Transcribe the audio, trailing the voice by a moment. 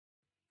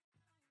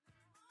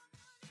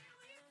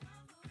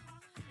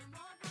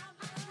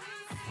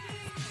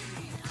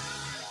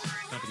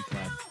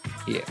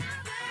Yeah.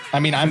 I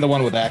mean, I'm the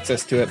one with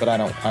access to it, but I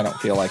don't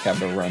feel like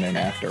having to run in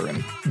after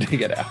and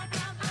dig it out.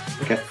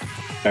 Okay.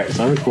 All right,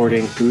 so I'm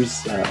recording.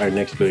 Who's our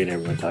next billionaire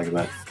we're going to talk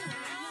about?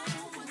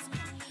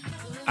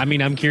 I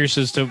mean, I'm curious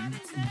as to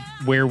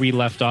where we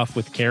left off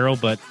with Carol,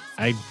 but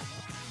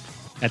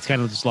that's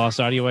kind of just lost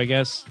audio, I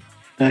guess.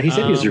 He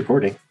said he was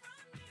recording.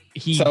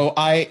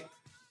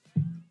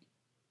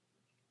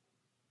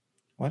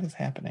 What is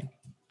happening?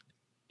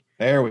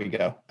 There we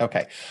go.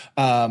 Okay.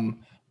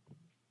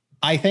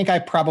 I think I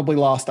probably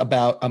lost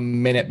about a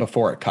minute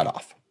before it cut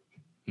off.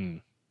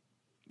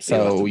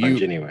 So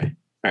anyway.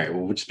 All right.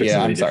 Well, we'll just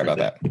I'm sorry about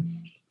that.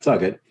 It's all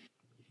good.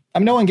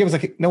 No one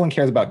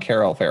cares about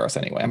Carol Ferris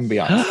anyway. I'm gonna be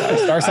honest.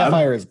 Star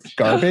Sapphire is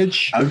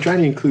garbage. I'm trying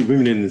to include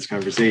women in this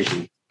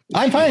conversation.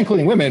 I'm fine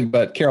including women,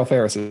 but Carol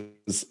Ferris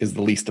is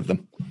the least of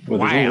them. Well,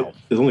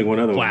 there's only one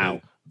other one.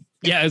 Wow.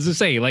 Yeah, as I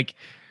say, like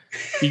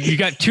you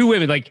got two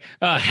women, like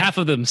half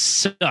of them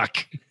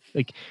suck.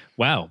 Like,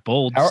 wow,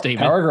 bold statement.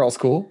 Power Girl's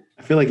cool.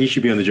 I feel like you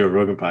should be on the Joe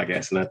Rogan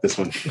podcast, not this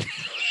one.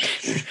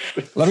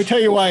 Let me tell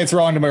you why it's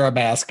wrong to wear a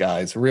mask,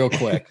 guys, real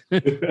quick.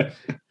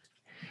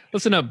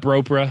 Listen up,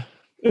 Bropra.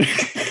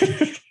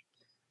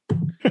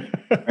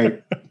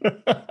 Right.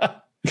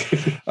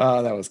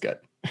 That was good.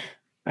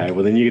 All right,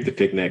 well, then you get to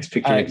pick next.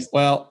 Pick your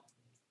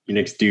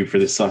next dude for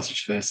this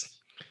sausage fest.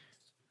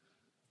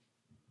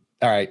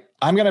 All right,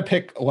 I'm going to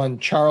pick one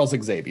Charles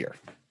Xavier.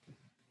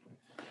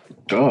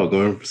 Oh,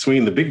 going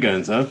swinging the big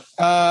guns, huh?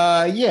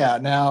 Yeah.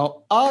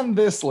 Now, on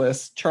this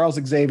list, Charles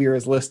Xavier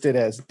is listed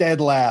as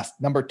dead last,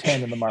 number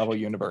 10 in the Marvel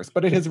Universe.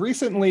 But it has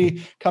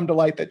recently come to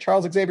light that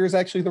Charles Xavier is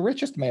actually the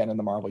richest man in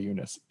the Marvel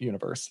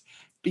Universe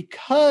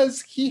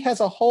because he has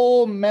a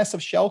whole mess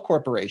of shell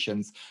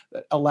corporations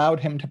that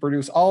allowed him to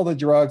produce all the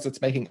drugs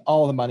that's making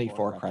all the money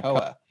for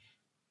Krakoa.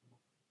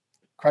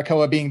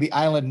 Krakoa being the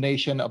island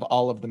nation of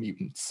all of the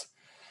mutants.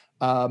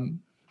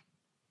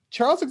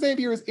 Charles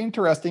Xavier is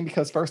interesting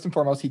because first and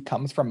foremost, he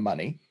comes from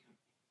money.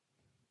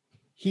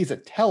 He's a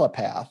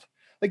telepath.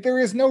 Like there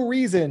is no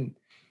reason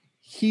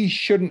he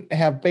shouldn't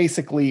have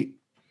basically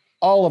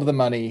all of the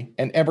money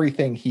and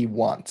everything he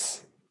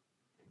wants.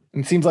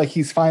 And it seems like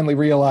he's finally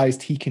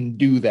realized he can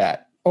do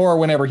that. Or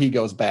whenever he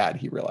goes bad,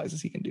 he realizes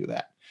he can do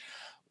that.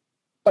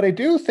 But I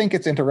do think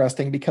it's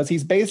interesting because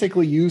he's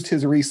basically used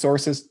his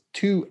resources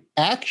to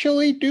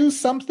actually do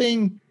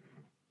something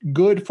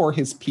good for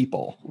his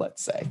people,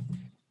 let's say.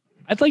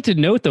 I'd like to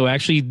note, though,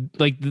 actually,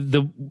 like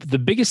the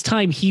biggest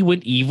time he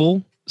went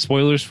evil,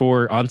 spoilers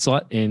for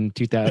Onslaught in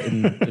the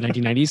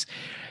 1990s,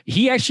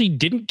 he actually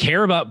didn't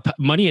care about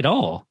money at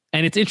all.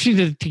 And it's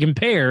interesting to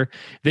compare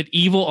that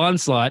evil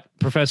Onslaught,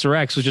 Professor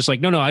X, was just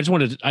like, no, I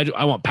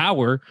want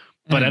power,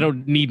 but I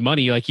don't need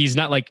money. Like, he's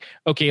not like,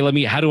 okay,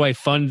 how do I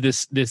fund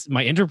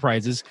my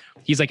enterprises?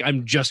 He's like,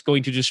 I'm just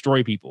going to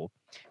destroy people.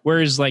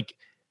 Whereas, like,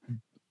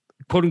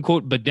 quote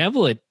unquote,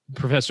 benevolent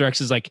Professor X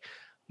is like,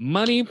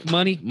 money.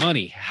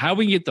 How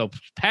we get the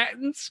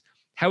patents?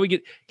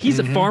 He's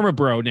a pharma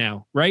bro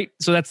now, right?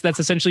 So that's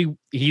essentially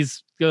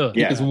he's good.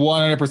 Yeah, it's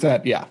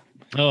 100%. Yeah.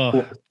 Oh,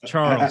 well,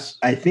 Charles.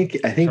 I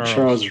think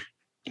Charles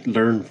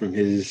learned from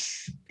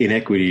his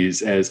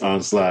inequities as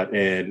Onslaught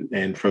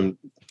and from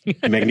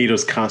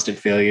Magneto's constant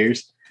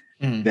failures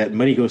that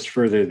money goes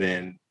further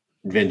than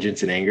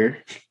vengeance and anger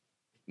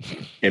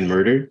and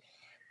murder.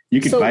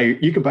 You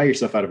could buy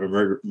yourself out of a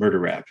murder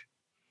rap.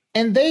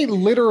 And they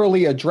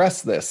literally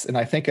address this, and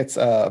I think it's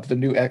the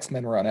new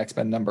X-Men run,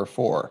 X-Men number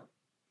 4.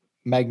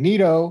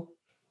 Magneto,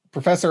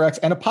 Professor X,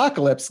 and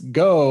Apocalypse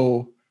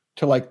go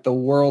to like the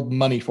World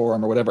Money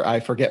Forum or whatever. I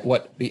forget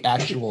what the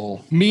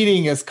actual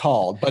meeting is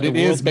called, but it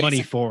is World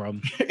Money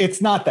Forum. It's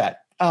not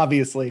that,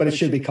 obviously, but it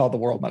should be called the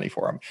World Money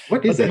Forum.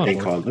 What is that thing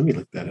called? Let me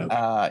look that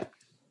up.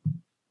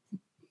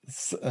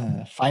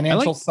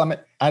 Financial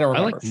Summit. I don't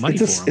remember.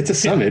 It's a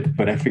summit,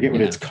 but I forget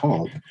what it's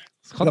called.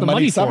 It's called the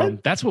Money Forum.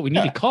 That's what we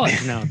need to call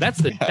it now. That's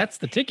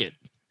the ticket.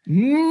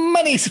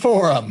 Money's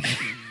Forum.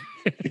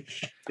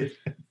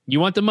 You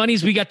want the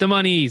monies? We got the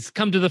monies.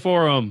 Come to the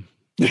forum.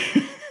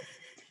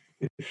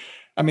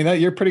 I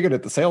mean, you're pretty good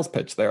at the sales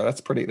pitch there.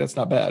 That's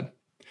not bad.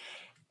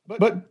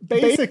 But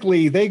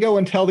basically, they go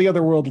and tell the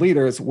other world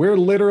leaders, we're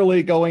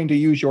literally going to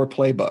use your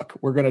playbook.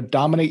 We're going to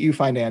dominate you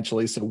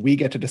financially, so we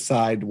get to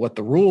decide what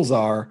the rules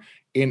are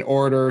in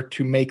order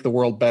to make the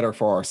world better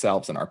for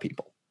ourselves and our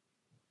people.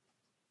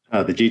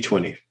 The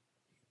G20.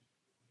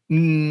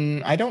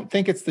 I don't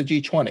think it's the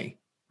G20.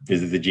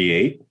 Is it the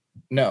G8?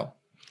 No.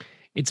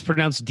 It's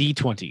pronounced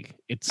D20.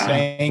 It's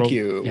Thank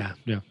you. Yeah.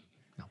 No.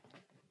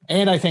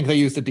 And I think they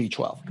used the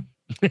D12.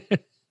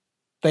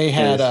 They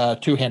had a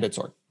two-handed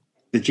sword.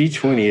 The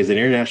G20 is an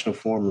international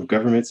forum of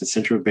governments and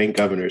central bank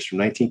governors from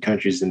 19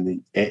 countries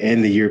in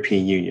the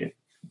European Union.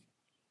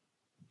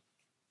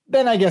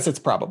 Then I guess it's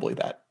probably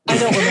that. I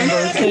don't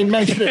remember. They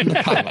mentioned it in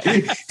the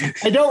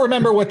comments. I don't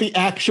remember what the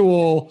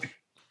actual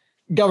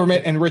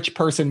government and rich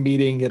person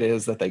meeting it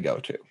is that they go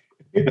to.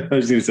 Yeah, I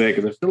was going to say,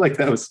 because I feel like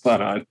that was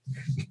spot on.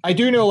 I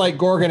do know, like,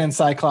 Gorgon and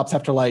Cyclops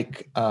have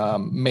to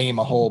maim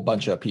a whole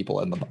bunch of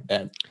people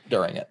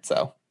during it.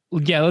 So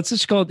Yeah, let's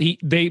just call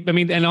it. I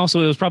mean, and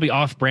also it was probably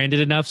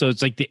off-branded enough, so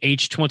it's like the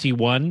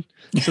H21,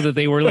 so that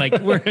they were like,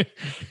 we're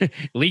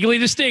legally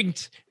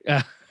distinct.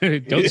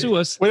 Don't sue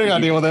us. We don't got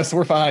to deal with this.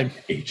 We're fine.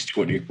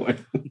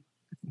 H21.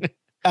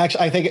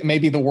 Actually, I think it may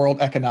be the World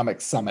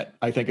Economic Summit.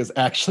 I think is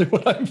actually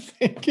what I'm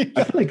thinking.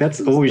 I feel like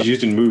that's always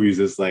used in movies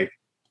as like,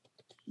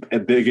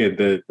 again,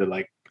 the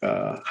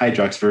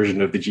Hydrox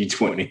version of the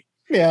G20.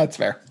 Yeah, that's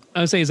fair.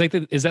 I would say, is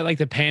that like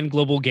the Pan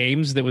Global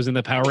Games that was in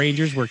the Power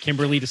Rangers where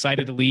Kimberly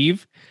decided to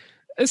leave?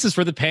 This is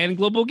for the Pan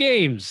Global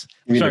Games.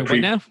 Sorry, what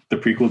now? The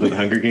prequel to the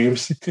Hunger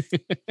Games.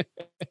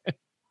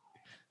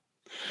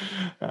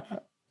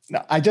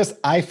 No,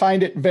 I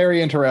find it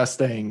very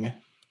interesting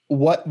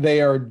what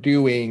they are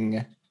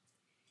doing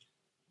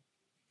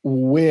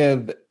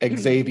with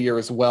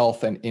Xavier's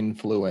wealth and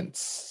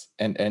influence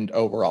and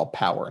overall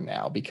power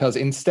now, because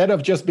instead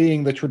of just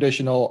being the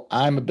traditional,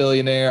 I'm a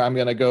billionaire, I'm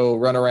going to go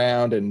run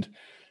around and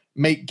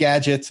make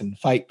gadgets and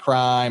fight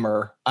crime,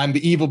 or I'm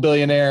the evil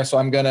billionaire, so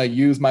I'm going to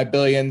use my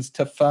billions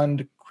to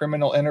fund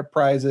criminal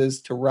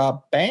enterprises to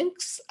rob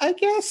banks, I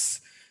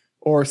guess,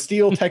 or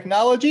steal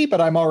technology,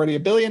 but I'm already a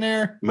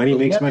billionaire. Money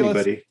makes money,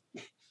 buddy.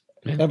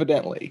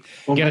 Evidently.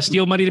 You got to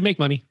steal money to make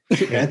money.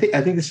 Yeah,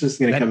 I think this is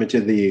going to come into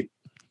the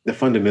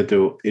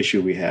fundamental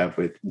issue we have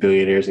with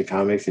billionaires and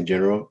comics in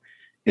general,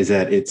 is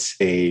that it's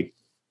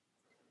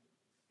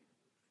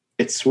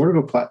sort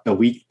of a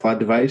weak plot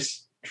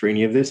device for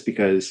any of this,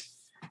 because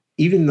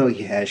even though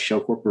he has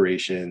shell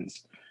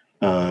corporations,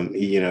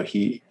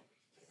 we're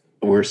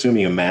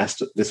assuming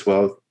amassed this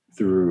wealth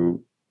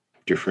through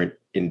different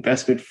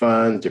investment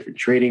funds, different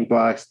trading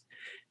blocks,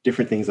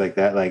 different things like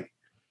that. Like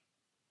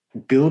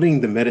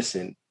building the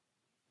medicine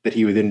that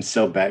he would then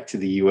sell back to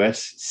the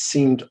US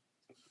seemed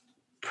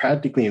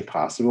practically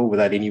impossible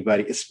without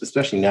anybody,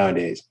 especially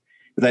nowadays,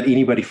 without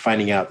anybody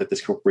finding out that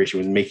this corporation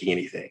was making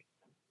anything.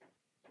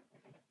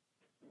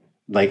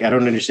 Like, I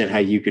don't understand how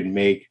you could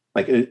make,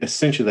 like,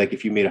 essentially, like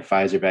if you made a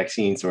Pfizer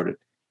vaccine, sort of,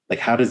 like,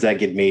 how does that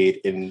get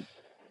made in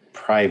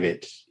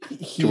private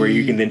to where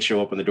you can then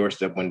show up on the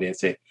doorstep one day and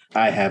say,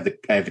 I have the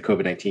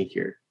COVID-19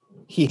 cure?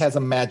 He has a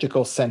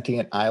magical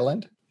sentient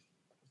island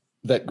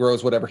that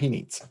grows whatever he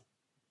needs,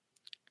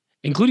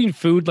 including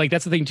food. Like,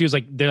 that's the thing too, is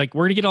like, they're like,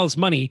 we're gonna get all this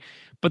money,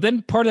 but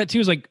then part of that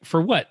too is like,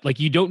 for what? Like,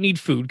 you don't need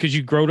food because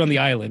you grow it on the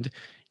island.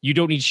 You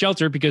don't need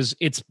shelter because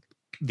it's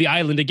the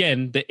island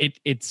again, that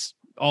it's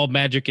all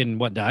magic and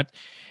whatnot.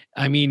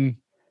 I mean,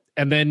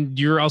 and then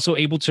you're also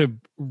able to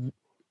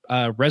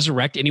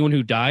resurrect anyone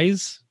who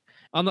dies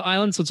on the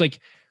island. So it's like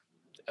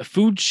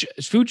food,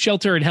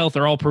 shelter, and health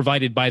are all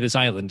provided by this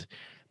island,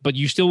 but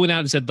you still went out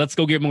and said, let's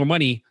go get more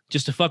money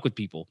just to fuck with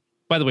people.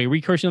 By the way,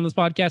 recursing on this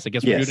podcast, I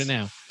guess we're doing it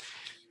now.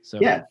 So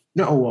yeah,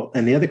 no. Well,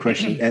 and the other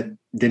question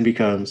then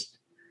becomes,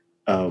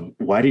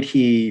 why did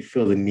he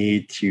feel the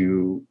need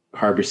to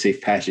harbor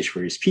safe passage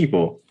for his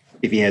people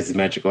if he has this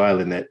magical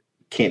island that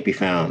can't be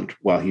found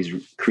while he's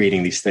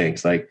creating these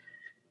things? Like,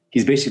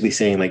 he's basically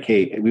saying, like,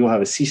 hey, we will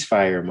have a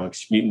ceasefire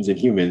amongst mutants and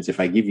humans if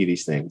I give you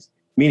these things,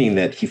 meaning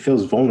that he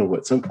feels vulnerable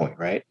at some point,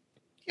 right?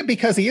 Yeah,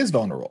 because he is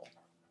vulnerable.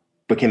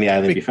 But can the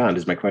island be found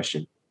is my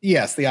question.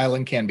 Yes, the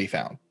island can be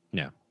found.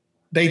 Yeah.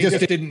 They just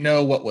didn't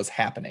know what was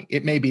happening.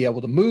 It may be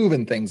able to move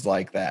and things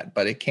like that,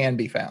 but it can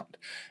be found.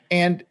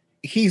 And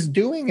he's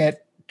doing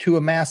it to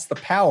amass the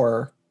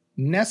power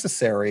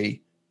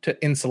necessary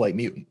to insulate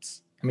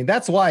mutants. I mean,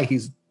 that's why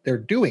they're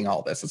doing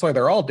all this. That's why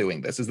they're all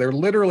doing this, is they're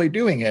literally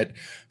doing it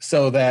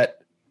so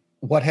that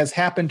what has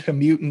happened to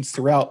mutants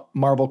throughout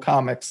Marvel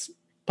Comics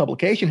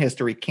publication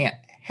history can't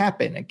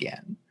happen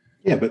again.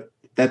 Yeah, but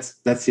that's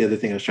the other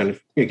thing I was trying to,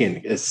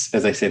 again, as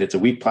I said, it's a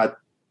weak plot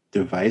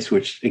device,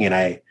 which, again,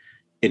 I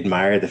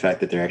admire the fact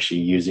that they're actually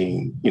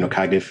using,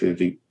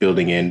 cognitively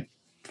building in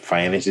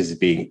finances as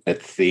being a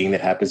thing that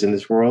happens in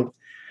this world.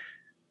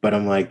 But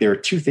I'm like, there are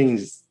two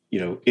things,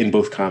 in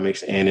both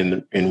comics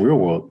and in real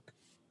world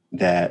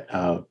that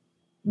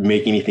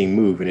make anything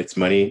move, and it's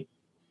money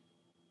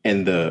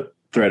and the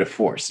threat of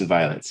force and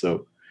violence.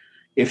 So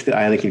if the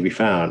island can be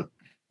found,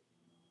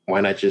 why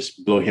not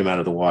just blow him out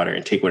of the water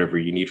and take whatever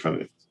you need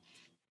from him?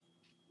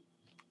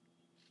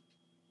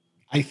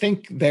 I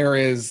think that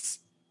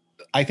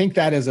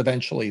is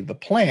eventually the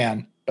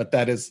plan, but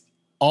that is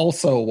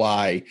also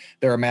why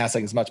they're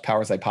amassing as much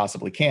power as they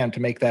possibly can to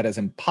make that as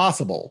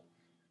impossible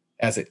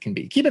as it can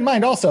be. Keep in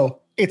mind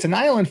also, it's an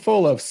island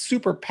full of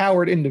super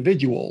powered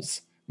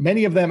individuals,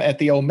 many of them at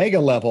the Omega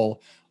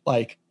level.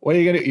 Like, what are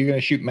you going to do? You're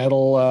going to shoot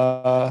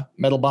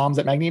metal bombs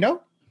at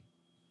Magneto?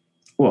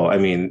 Well, I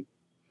mean,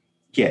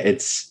 yeah,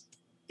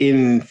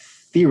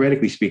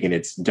 theoretically speaking,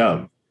 it's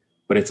dumb,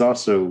 but it's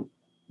also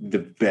the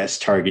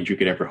best target you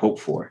could ever hope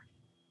for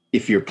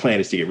if your plan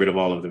is to get rid of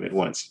all of them at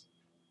once.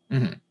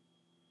 Mm-hmm.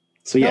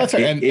 So yeah,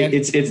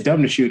 it's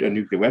dumb to shoot a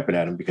nuclear weapon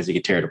at them because you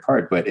can tear it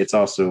apart, but it's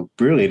also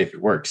brilliant if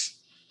it works.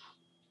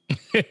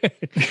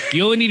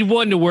 You only need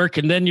one to work,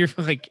 and then you're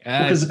like,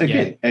 because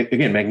again,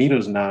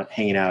 Magneto's not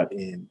hanging out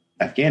in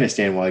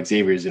Afghanistan while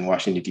Xavier is in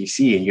Washington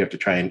D.C., and you have to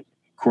try and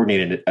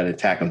coordinate an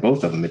attack on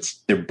both of them.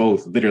 They're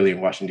both literally in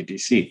Washington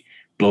D.C.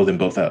 Blow them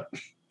both up.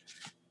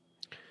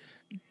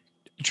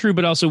 True,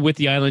 but also with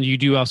the island, you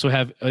do also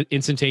have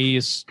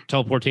instantaneous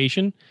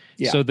teleportation.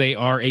 Yeah. So they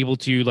are able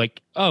to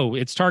like, oh,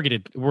 it's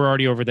targeted. We're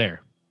already over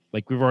there.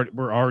 Like we're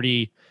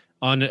already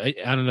on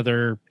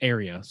another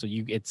area. So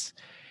it's.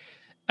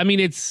 And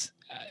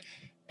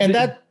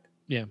that.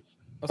 Yeah.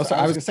 Oh,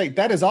 sorry, I was going to say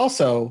that is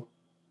also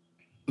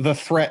the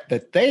threat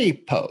that they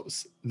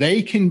pose.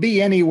 They can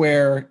be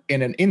anywhere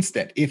in an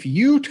instant. If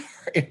you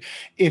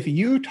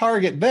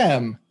target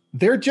them,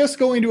 they're just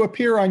going to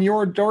appear on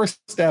your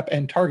doorstep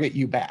and target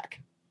you back.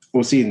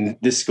 Well, see,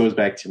 this goes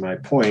back to my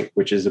point,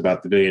 which is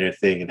about the billionaire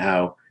thing and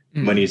how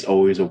money is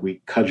always a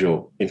weak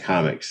cudgel in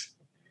comics,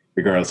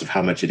 regardless of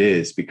how much it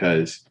is,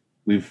 because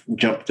we've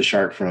jumped the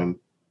shark from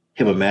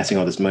him amassing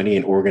all this money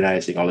and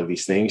organizing all of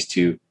these things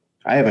to,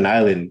 I have an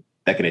island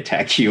that can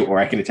attack you, or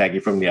I can attack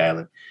you from the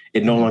island.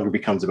 It no longer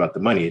becomes about the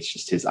money. It's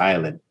just his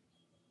island.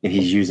 And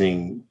he's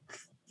using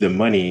the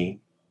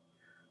money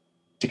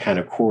to kind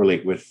of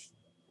correlate with,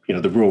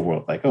 the real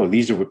world. Like, oh,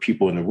 these are what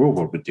people in the real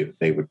world would do.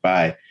 They would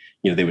buy,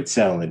 they would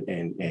sell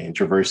and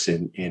traverse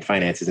in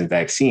finances and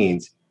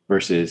vaccines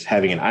versus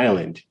having an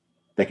island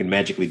that can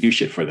magically do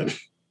shit for them.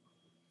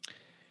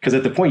 Because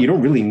at the point, you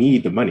don't really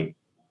need the money.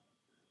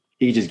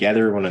 You just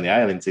gather everyone on the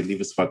island and say, leave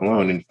us the fuck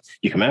alone. And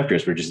you come after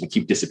us. We're just going to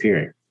keep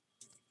disappearing.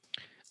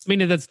 I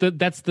mean, that's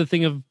the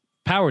thing of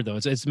power, though.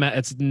 It's just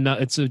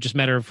a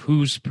matter of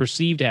who's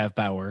perceived to have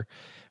power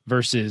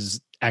versus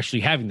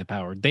actually having the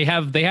power. They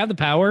have the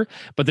power,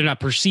 but they're not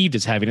perceived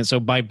as having it. So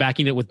by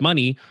backing it with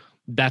money,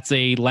 that's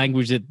a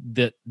language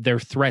that their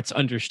threats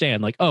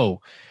understand. Like, oh,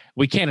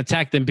 we can't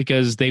attack them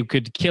because they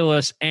could kill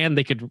us and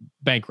they could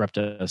bankrupt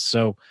us.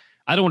 So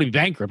I don't want to be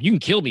bankrupt. You can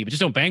kill me, but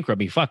just don't bankrupt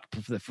me. Fuck,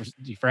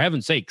 for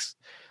heaven's sakes.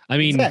 I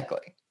mean,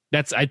 exactly.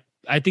 That's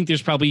I think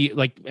there's probably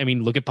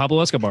look at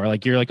Pablo Escobar.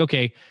 Like you're like,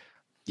 okay,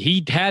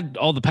 he had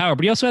all the power,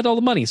 but he also had all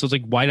the money. So it's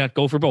like, why not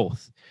go for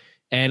both?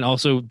 And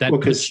also that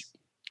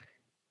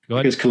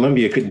because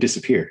Colombia couldn't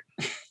disappear.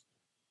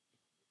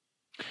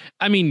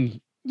 I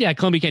mean, yeah,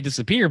 Colombia can't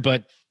disappear,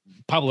 but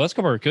Pablo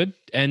Escobar could,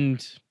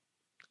 and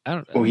I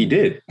don't. Well, he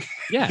did.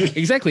 Yeah,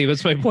 exactly.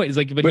 That's my point. It's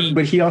like,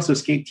 but he also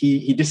escaped.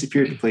 He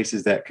disappeared to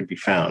places that could be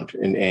found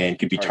and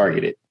could be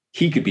targeted.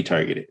 He could be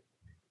targeted.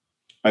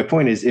 My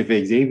point is, if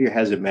Xavier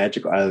has a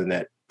magical island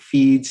that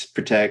feeds,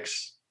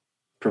 protects,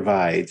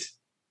 provides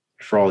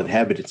for all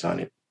inhabitants on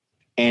it,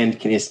 and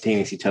can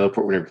instantaneously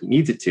teleport whenever he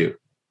needs it to,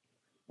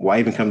 why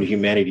even come to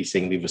humanity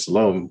saying leave us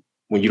alone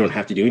when you don't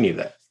have to do any of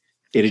that?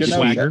 It'd just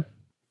swagger.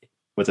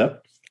 What's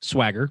up?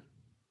 Swagger.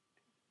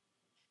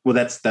 Well,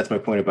 that's my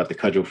point about the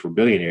cudgel for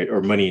billionaire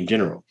or money in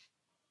general.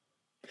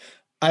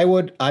 I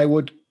would.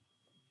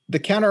 The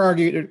counter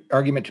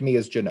argument to me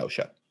is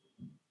Genosha.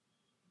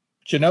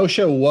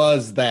 Genosha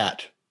was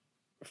that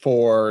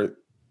for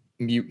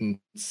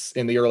mutants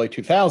in the early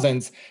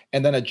 2000s,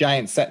 and then a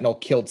giant sentinel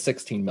killed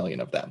 16 million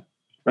of them.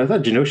 I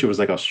thought Genosha was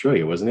like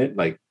Australia, wasn't it?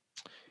 Like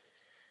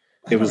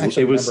where's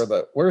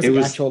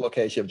the actual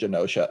location of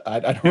Genosha? I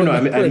don't know.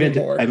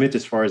 I meant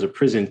as far as a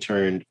prison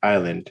turned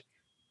island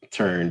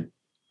turned.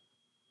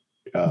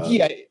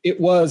 It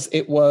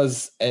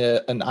was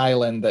an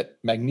island that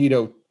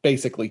Magneto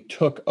basically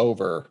took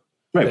over.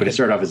 Right, but it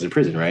started off as a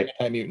prison, right?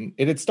 Anti-mutant.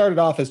 It had started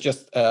off as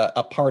just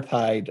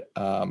apartheid,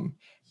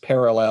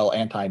 parallel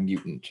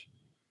anti-mutant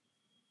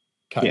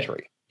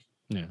country.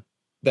 Yeah.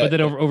 But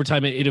then over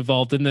time it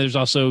evolved, and there's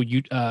also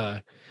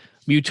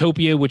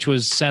Utopia, which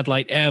was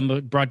Satellite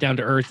M brought down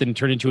to Earth and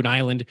turned into an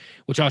island,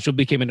 which also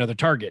became another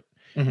target.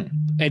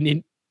 Mm-hmm.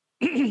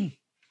 And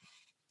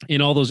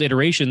in all those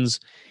iterations,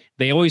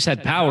 they always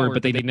had power,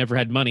 but they never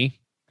had money.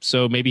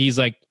 So maybe he's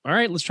like, all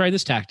right, let's try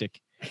this tactic.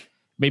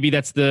 Maybe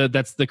that's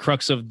the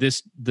crux of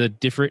this,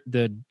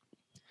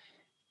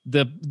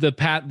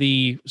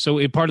 so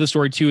a part of the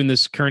story too in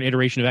this current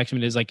iteration of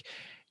X-Men is like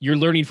you're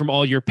learning from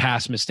all your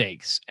past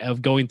mistakes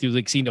of going through,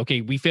 like seeing,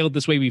 okay, we failed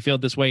this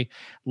way,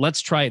 let's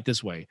try it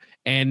this way.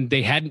 And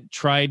they hadn't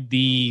tried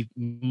the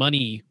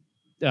money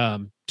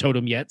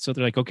totem yet, so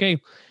they're like, okay,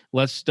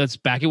 let's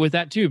back it with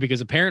that too, because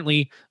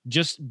apparently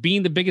just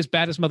being the biggest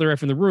baddest mother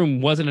effer in the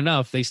room wasn't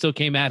enough. They still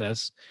came at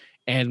us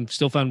and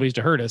still found ways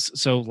to hurt us.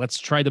 So let's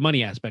try the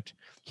money aspect.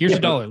 Here's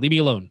 $1. Leave me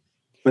alone.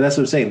 But that's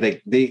what I'm saying.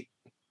 They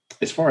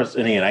as far as,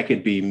 and again, I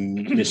could be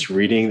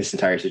misreading this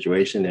entire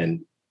situation,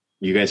 and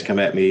you guys come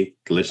at me,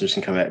 the listeners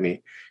can come at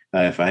me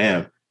if I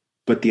am.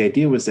 But the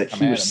idea was that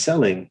he was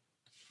selling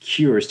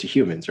cures to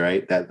humans,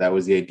 right? That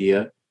was the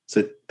idea.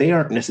 So they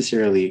aren't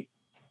necessarily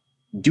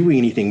doing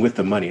anything with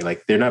the money.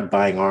 Like they're not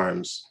buying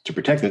arms to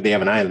protect them. They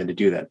have an island to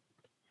do that.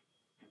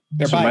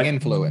 They're buying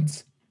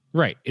influence.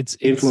 Right. It's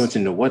influence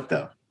into what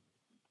though?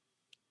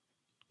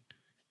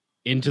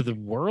 Into the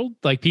world,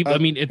 like people.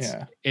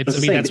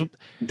 That's what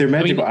their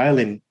magical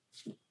island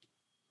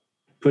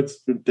puts,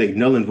 like,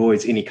 null and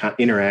voids any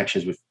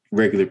interactions with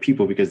regular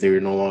people because they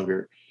were no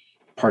longer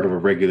part of a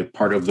regular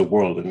part of the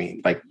world. I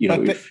mean, like,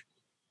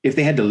 if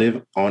they had to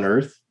live on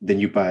Earth,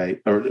 then you buy,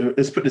 or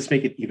let's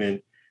make it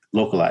even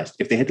localized.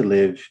 If they had to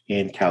live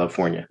in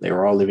California, they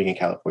were all living in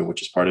California,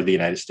 which is part of the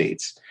United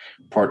States,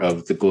 part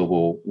of the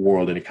global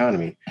world and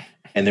economy,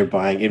 and they're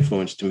buying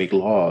influence to make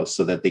laws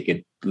so that they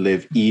could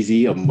live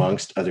easy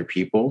amongst other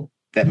people,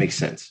 that makes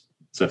sense.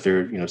 So if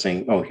they're,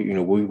 saying, oh,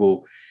 we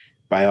will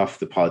buy off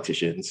the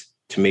politicians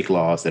to make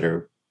laws that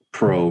are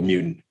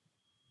pro-mutant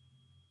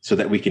so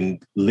that we can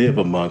live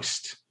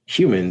amongst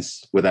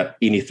humans without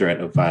any threat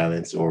of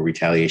violence or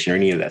retaliation or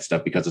any of that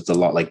stuff, because it's a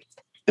lot like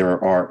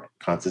there are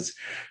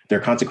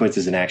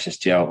consequences and actions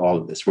to all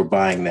of this. We're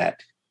buying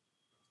that.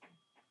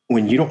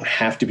 When you don't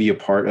have to be a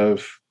part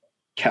of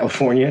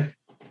California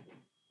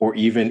or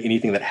even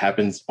anything that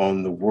happens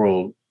on the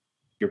world,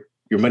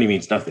 your money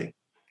means nothing.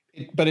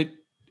 But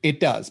it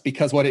does,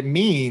 because what it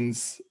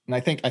means, and I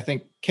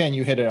think Ken,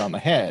 you hit it on the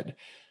head,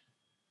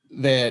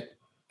 that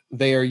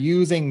they are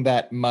using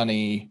that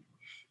money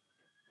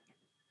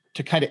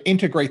to kind of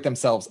integrate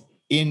themselves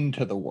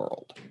into the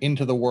world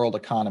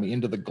economy,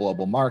 into the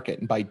global market.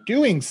 And by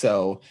doing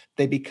so,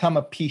 they become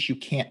a piece you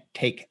can't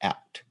take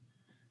out.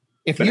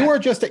 If you are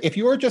just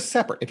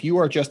separate, if you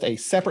are just a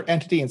separate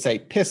entity and say,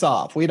 piss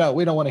off, we don't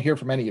want to hear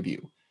from any of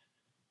you,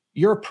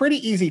 you're a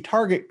pretty easy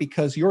target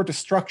because your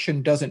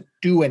destruction doesn't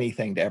do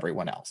anything to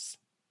everyone else.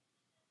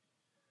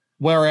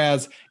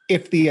 Whereas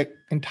if the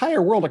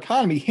entire world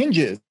economy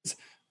hinges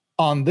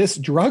on this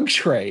drug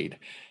trade,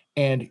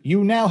 and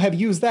you now have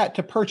used that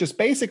to purchase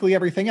basically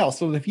everything else,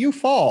 so that if you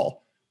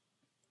fall,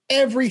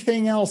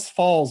 everything else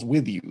falls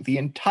with you. The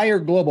entire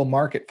global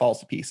market falls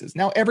to pieces.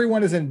 Now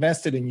everyone is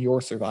invested in your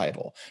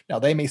survival. Now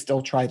they may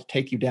still try to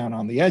take you down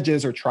on the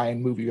edges or try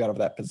and move you out of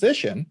that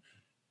position,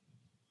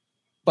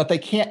 but they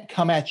can't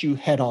come at you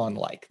head on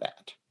like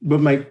that.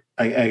 But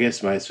I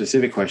guess my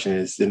specific question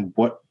is, then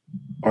what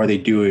are they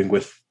doing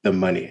with the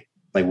money?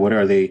 Like, what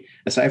are they,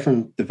 aside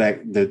from the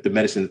fact that the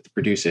medicine that they're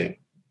producing,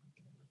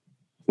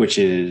 which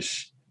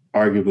is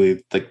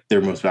arguably like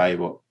their most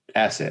valuable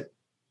asset,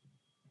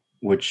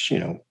 which,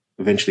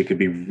 eventually could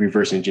be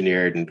reverse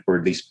engineered or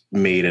at least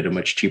made at a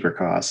much cheaper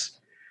cost.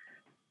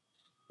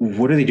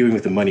 What are they doing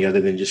with the money other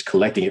than just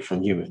collecting it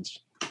from humans?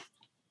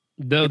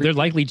 They're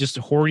likely just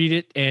hoarding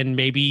it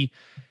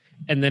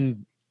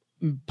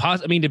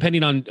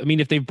depending on,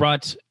 if they've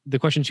brought, the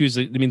question too is,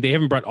 they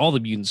haven't brought all the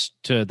mutants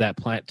to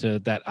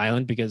that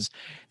island because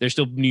there's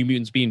still new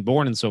mutants being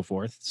born and so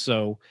forth.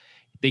 So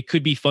they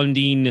could be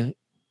funding,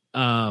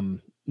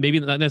 maybe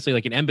not necessarily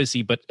like an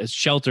embassy, but as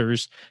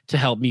shelters to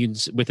help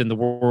mutants within the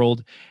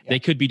world. Yeah. They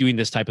could be doing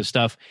this type of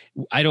stuff.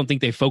 I don't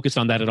think they focused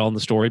on that at all in the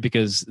story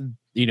because,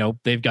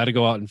 they've got to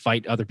go out and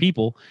fight other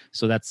people.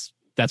 So that's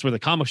where the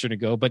comics are going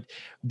to go. But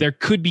there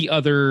could be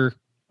other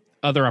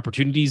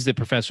opportunities that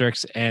Professor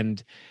X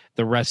and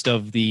the rest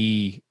of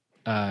the,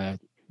 I'm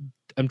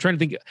trying to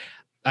think.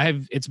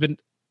 I'm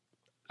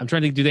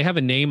trying to think. Do they have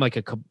a name like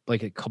a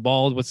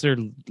cabal? What's their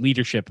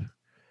leadership?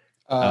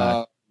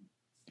 Oh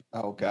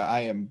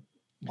God,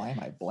 why am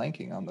I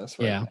blanking on this?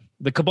 Right now?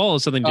 The cabal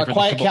is something different.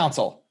 Quiet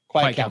Council.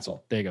 Quiet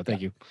Council. There you go.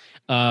 Thank you.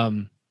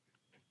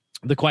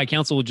 The Quiet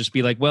Council would just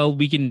be like, well,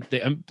 we can,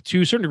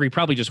 to a certain degree,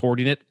 probably just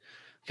hoarding it,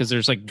 because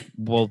there's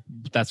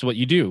that's what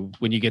you do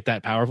when you get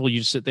that powerful.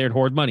 You just sit there and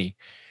hoard money.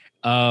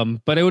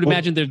 But I would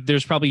imagine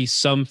there's probably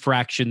some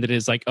fraction that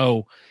is like,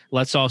 oh,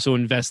 let's also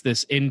invest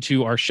this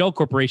into our shell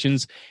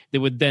corporations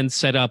that would then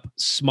set up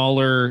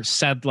smaller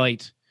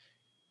satellite,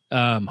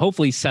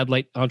 hopefully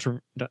satellite, not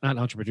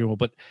entrepreneurial,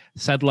 but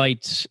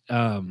satellite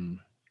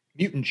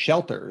mutant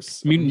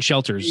shelters.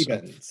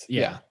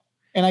 Yeah.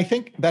 And I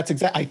think that's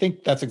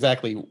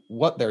exactly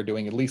what they're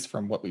doing, at least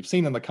from what we've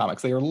seen in the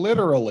comics. They are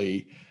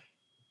literally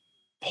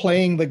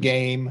playing the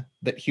game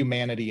that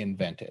humanity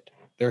invented.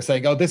 They're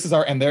saying, oh, this is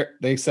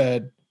they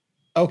said,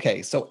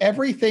 okay, so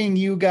everything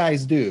you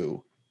guys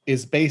do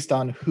is based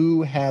on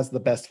who has the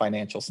best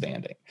financial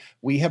standing.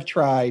 We have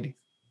tried,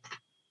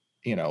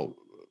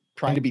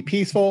 trying to be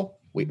peaceful.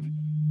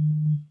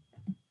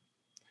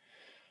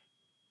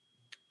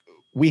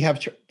 We have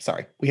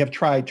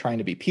tried trying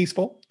to be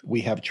peaceful.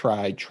 We have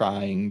tried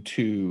trying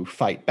to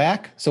fight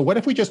back. So what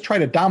if we just try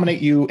to dominate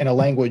you in a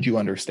language you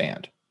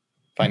understand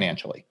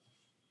financially?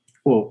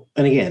 Well,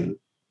 and again,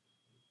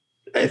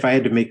 if I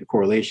had to make a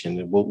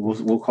correlation,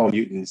 we'll call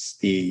mutants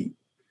the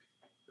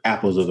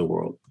apples of the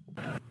world.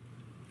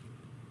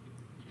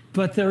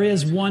 But there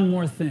is one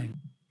more thing.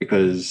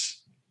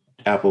 Because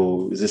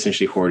Apple is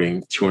essentially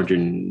hoarding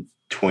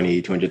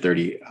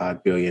 $230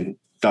 odd billion.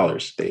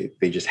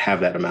 They just have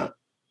that amount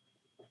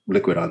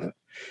liquid on them.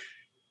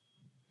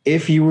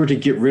 If you were to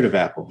get rid of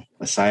Apple,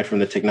 aside from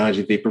the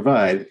technology they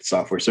provide,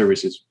 software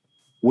services,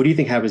 what do you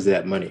think happens to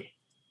that money?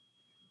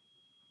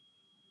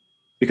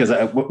 Because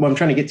what I'm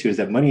trying to get to is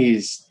that money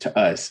to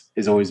us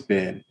has always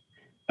been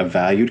a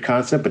valued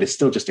concept, but it's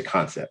still just a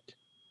concept.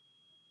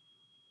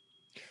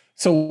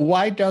 So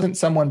why doesn't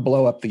someone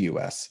blow up the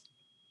U.S.?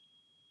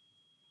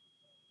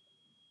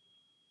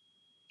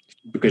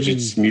 Because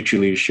it's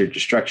mutually assured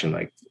destruction.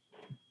 Like,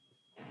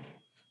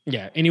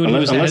 yeah, anyone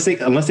unless they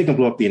can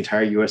blow up the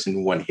entire U.S.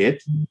 in one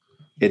hit,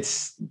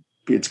 it's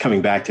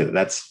coming back to them.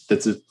 That's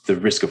the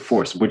risk of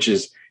force, which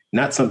is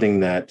not something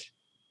that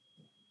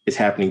is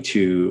happening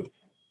to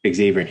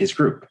Xavier and his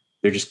group.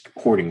 They're just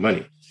hoarding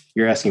money.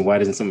 You're asking, why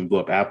doesn't someone blow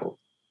up Apple?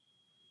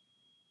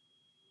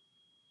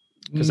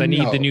 because I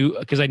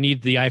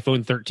need the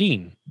iPhone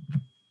 13.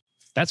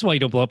 That's why you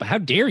don't blow up. How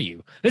dare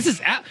you?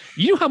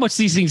 You know how much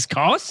these things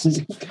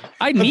cost?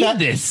 I need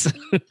this.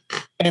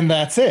 And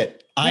that's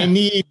it. I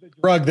need the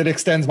drug that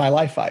extends my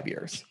life 5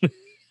 years.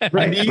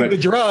 I need the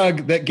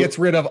drug that gets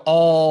rid of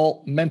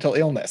all mental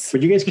illness.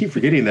 But you guys keep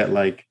forgetting that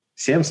like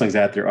Samsung's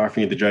out there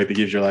offering you the drug that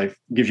gives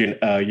you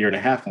a year and a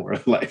half more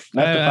of life.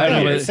 Not the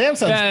 5 years. Samsung's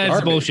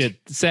that's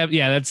bullshit.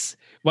 That's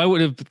why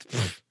would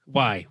have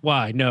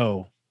why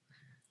no.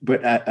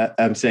 But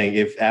I'm saying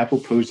if Apple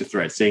posed a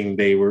threat saying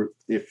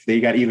if they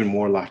got even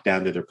more locked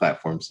down to their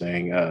platform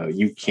saying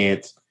you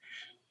can't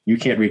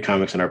read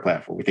comics on our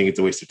platform. We think it's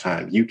a waste of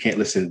time. You can't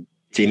listen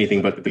to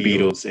anything but the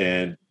Beatles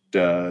and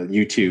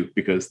U2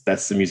 because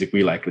that's the music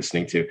we like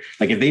listening to.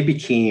 Like if they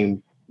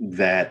became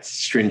that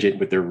stringent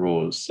with their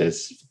rules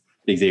as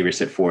Xavier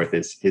set forth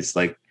as his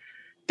like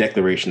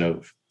declaration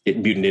of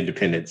mutant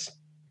independence,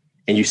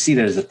 and you see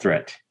that as a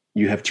threat,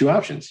 you have two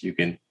options. You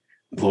can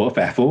blow up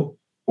Apple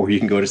or you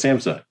can go to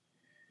Samsung.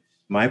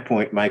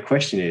 My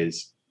question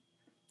is,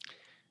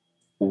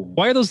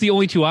 why are those the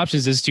only two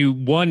options? Is to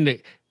one,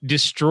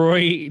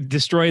 destroy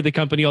the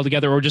company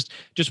altogether, or just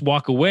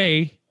walk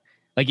away?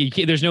 Like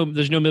there's no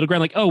middle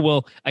ground. Like, oh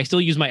well, I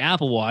still use my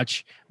Apple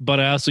Watch, but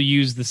I also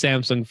use the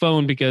Samsung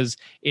phone because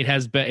it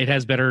has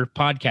better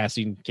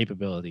podcasting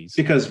capabilities.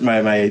 Because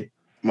my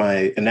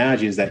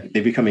analogy is that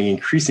they're becoming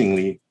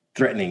increasingly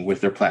threatening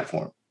with their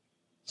platform.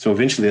 So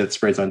eventually that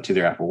spreads onto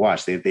their Apple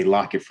Watch. They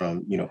lock it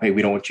from, hey,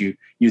 we don't want you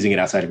using it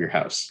outside of your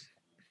house.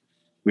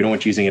 We don't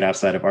want you using it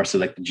outside of our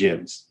selected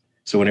gyms.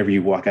 So whenever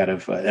you walk out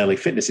of LA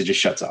Fitness, it just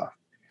shuts off.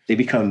 They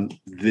become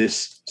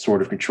this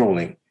sort of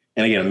controlling.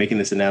 And again, I'm making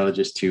this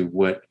analogous to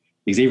what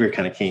Xavier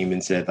kind of came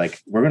and said,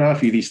 like, we're going to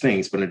offer you these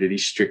things, but under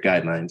these strict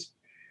guidelines.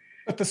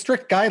 But the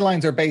strict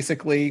guidelines are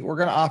basically, we're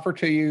going to offer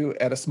to you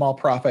at a small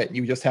profit. And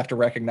you just have to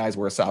recognize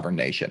we're a sovereign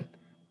nation.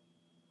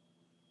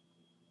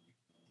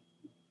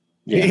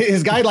 Yeah.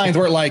 His guidelines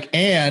were like,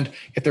 and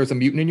if there's a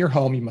mutant in your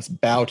home, you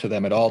must bow to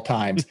them at all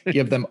times.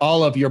 Give them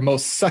all of your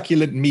most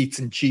succulent meats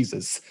and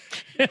cheeses.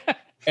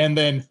 And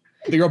then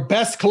your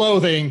best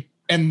clothing.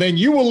 And then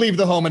you will leave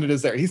the home and it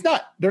is there.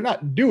 They're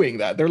not doing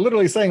that. They're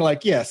literally saying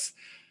like, yes,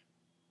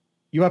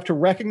 you have to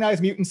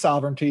recognize mutant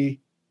sovereignty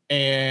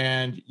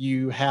and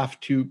you have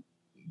to,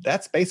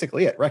 that's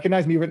basically it.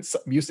 Recognize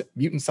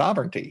mutant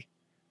sovereignty.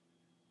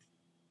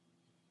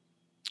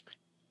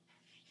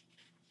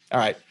 All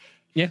right.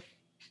 Yeah.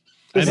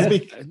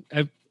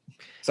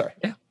 Sorry.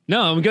 Yeah.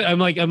 No, I'm good. I'm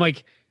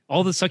like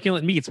all the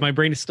succulent meats. My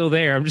brain is still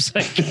there. I'm just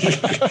like,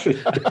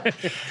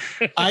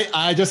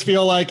 I just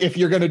feel like if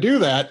you're going to do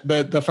that,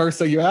 the first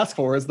thing you ask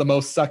for is the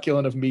most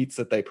succulent of meats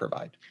that they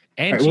provide.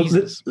 And right,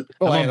 Jesus.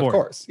 And of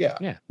course.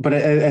 Yeah. But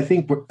I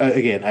think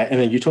again,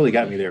 and you totally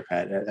got me there,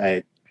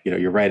 Pat.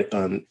 You're right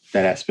on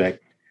that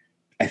aspect.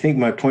 I think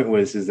my point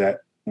is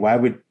that why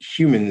would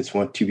humans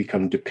want to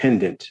become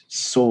dependent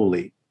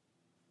solely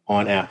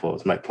on Apple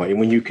is my point.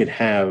 And when you could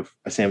have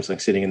a Samsung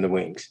sitting in the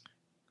wings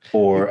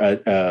or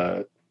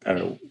a I don't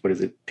know, what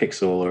is it,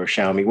 Pixel or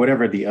Xiaomi,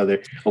 whatever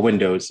a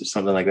Windows or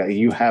something like that.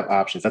 You have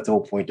options. That's the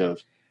whole point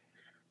of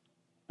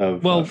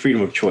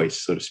freedom of choice,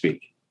 so to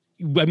speak.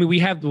 I mean, we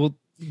have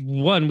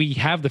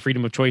the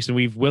freedom of choice and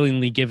we've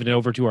willingly given it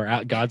over to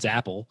our God's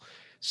Apple.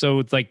 So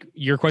it's like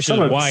your question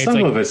is why.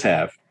 Some of us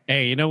have.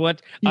 Hey, you know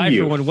what? I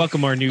for one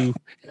welcome our new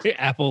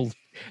Apple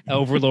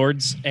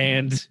overlords,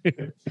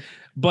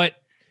 but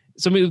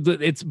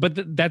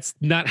that's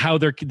not how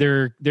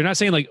they're not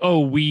saying like, oh,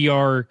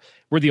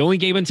 we're the only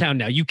game in town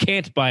now. You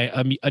can't buy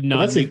a non.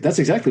 Well, that's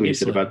exactly what he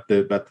said about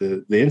the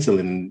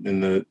insulin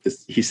and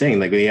he's saying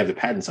like they have the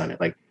patents on it.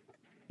 Like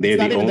not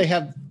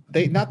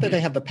that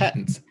they have the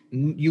patents.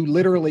 You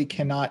literally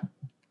cannot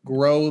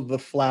grow the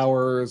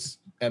flowers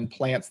and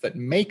plants that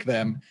make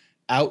them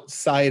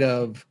outside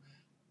of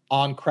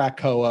on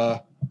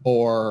Krakoa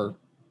or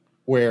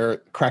where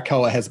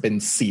Krakoa has been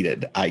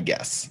seeded, I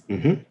guess.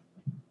 Mm-hmm.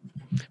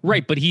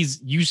 Right, but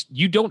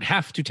you don't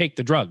have to take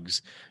the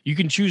drugs. You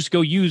can choose to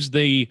go use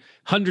the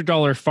 $100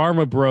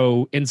 Pharma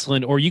Bro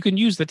insulin, or you can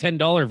use the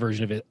 $10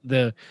 version of it,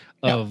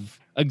 of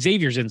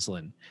Xavier's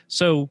insulin.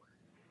 So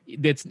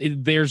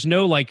there's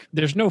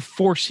no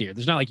force here.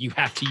 There's not like you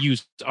have to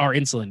use our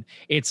insulin.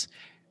 It's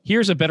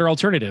here's a better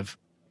alternative.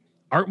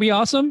 Aren't we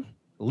awesome?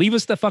 Leave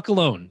us the fuck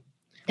alone.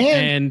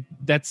 And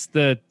that's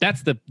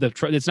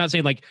it's not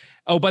saying like,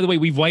 oh, by the way,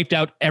 we've wiped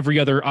out every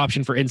other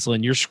option for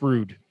insulin. You're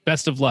screwed.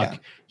 Best of luck. Yeah.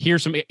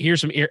 Here's some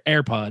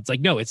AirPods.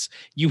 Like, no, it's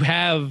you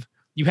have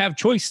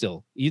choice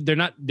still. They're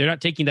not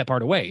taking that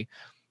part away.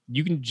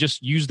 You can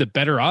just use the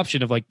better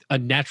option of like a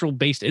natural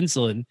based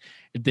insulin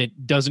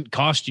that doesn't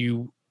cost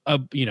you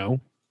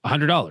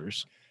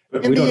 $100.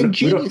 But we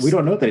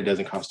don't know that it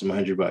doesn't cost him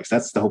 $100.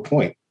 That's the whole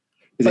point.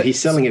 Is that he's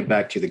selling it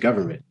back to the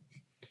government.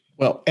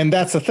 Well, and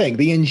that's the thing.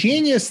 The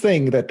ingenious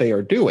thing that they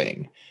are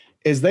doing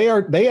is they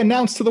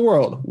announce to the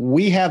world,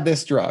 we have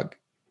these drugs.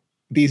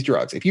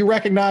 If you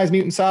recognize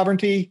mutant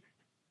sovereignty,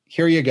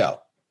 here you go.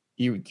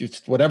 You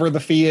just whatever the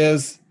fee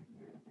is,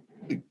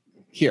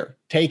 here,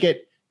 take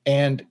it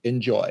and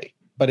enjoy.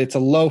 But it's a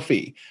low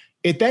fee.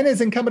 It then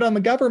is incumbent on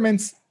the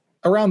governments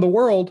around the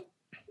world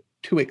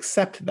to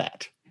accept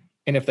that.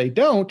 And if they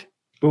don't,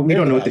 but we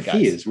don't know what the bad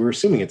fee guys. is. We're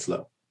assuming it's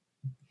low.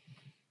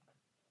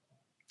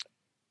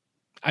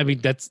 I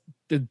mean,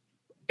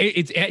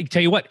 I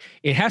tell you what,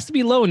 it has to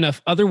be low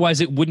enough.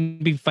 Otherwise, it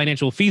wouldn't be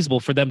financially feasible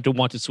for them to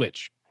want to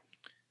switch.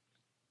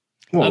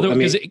 Well, I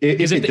mean,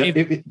 if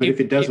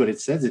it does if what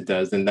it says it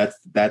does, then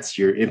that's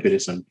your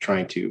impetus on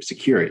trying to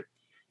secure it,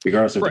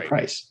 regardless of the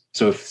price.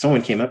 So if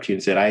someone came up to you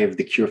and said, "I have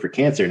the cure for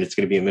cancer, and it's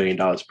going to be $1 million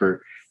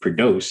per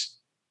dose,"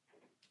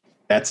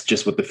 that's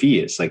just what the fee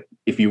is. Like,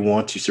 if you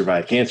want to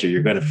survive cancer,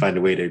 you're going to find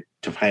a way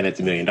to finance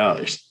 $1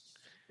 million.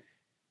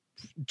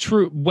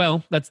 True.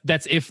 Well, that's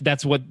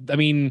what I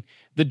mean.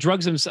 The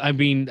drugs. I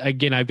mean,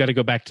 again, I've got to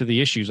go back to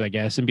the issues, I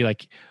guess, and be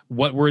like,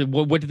 what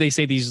did they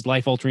say these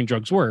life altering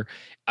drugs were?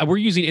 We're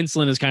using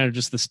insulin as kind of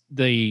just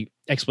the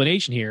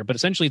explanation here, but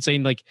essentially, it's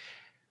saying like,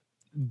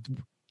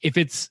 if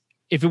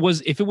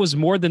it was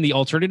more than the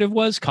alternative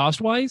was cost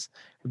wise,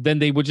 then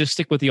they would just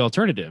stick with the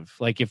alternative.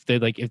 Like if they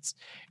like it's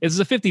a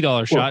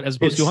 $50 shot as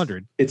opposed to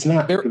 $100. It's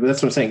not. That's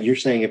what I'm saying. You're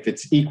saying if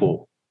it's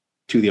equal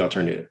to the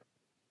alternative.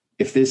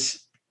 If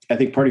this, I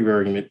think part of your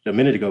argument a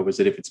minute ago was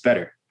that if it's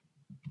better,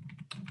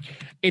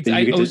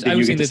 then you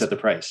get to set the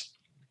price.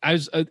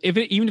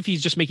 Even if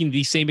he's just making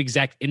the same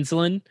exact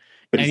insulin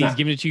and he's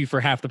giving it to you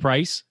for half the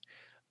price,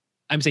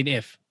 I'm saying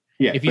if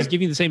he's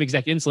giving the same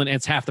exact insulin and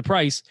it's half the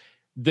price,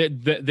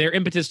 their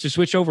impetus to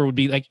switch over would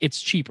be like, it's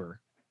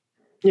cheaper.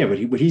 Yeah,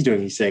 but what he's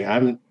doing, he's saying,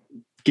 I'm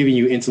giving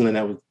you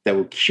insulin that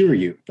will cure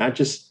you, not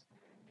just,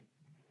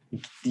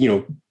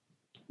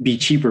 be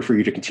cheaper for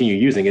you to continue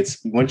using. It's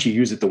once you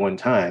use it the one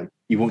time,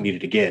 you won't need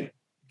it again.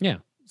 Yeah.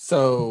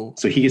 So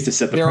he gets to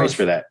set the price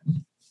for that.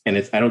 And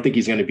I don't think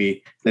he's going to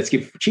be, let's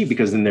give it cheap,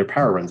 because then their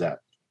power runs out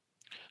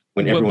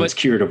when everyone's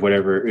cured of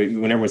whatever,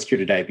 when everyone's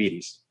cured of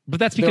diabetes. But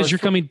that's because you're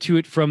coming to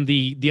it from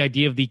the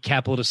idea of the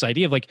capitalist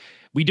idea of like,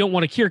 we don't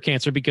want to cure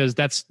cancer because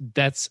that's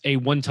a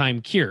one-time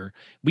cure.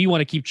 We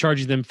want to keep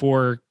charging them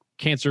for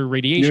cancer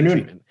radiation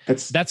treatment.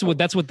 That's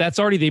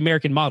already the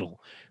American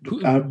model.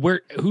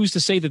 Who's to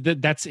say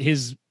that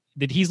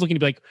he's looking to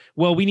be like,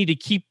 well,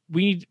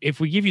 if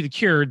we give you the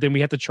cure, then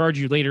we have to charge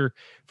you later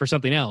for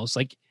something else.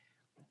 Like,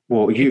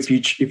 well, if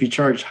you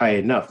charge high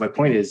enough, my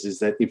point is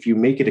that if you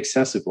make it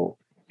accessible,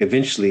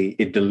 eventually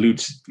it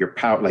dilutes your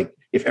power. Like,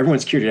 if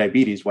everyone's cured of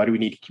diabetes, why do we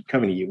need to keep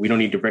coming to you? We don't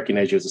need to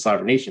recognize you as a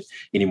sovereign nation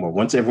anymore.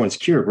 Once everyone's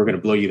cured, we're going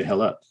to blow you the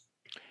hell up.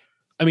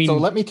 I mean, so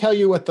let me tell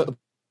you what the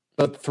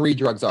 3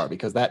 drugs are,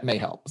 because that may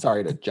help.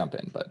 Sorry to jump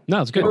in, but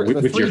no, it's good.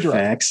 With your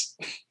facts.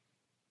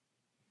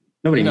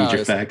 Nobody needs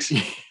your facts.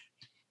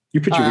 You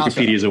put your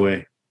Wikipedias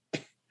away.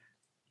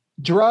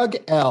 Drug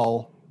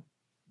L,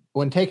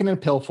 when taken in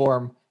pill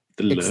form,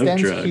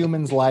 extends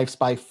humans' lives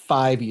by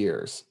 5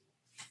 years.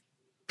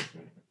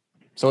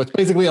 So it's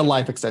basically a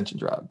life extension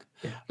drug.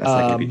 Yeah, that's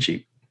not going to be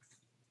cheap.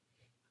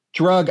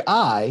 Drug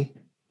I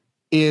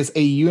is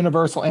a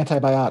universal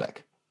antibiotic.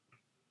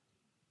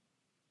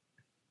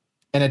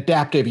 An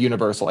adaptive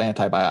universal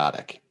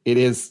antibiotic. It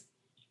is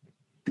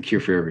the cure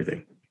for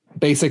everything.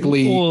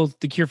 Basically,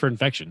 the cure for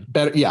infection.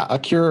 Better, yeah, a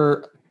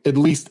cure, at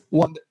least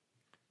one.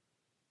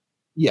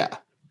 Yeah.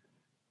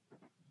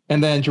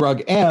 And then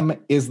drug M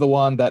is the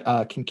one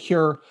that can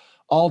cure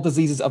all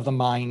diseases of the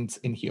mind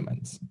in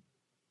humans.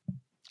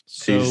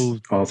 So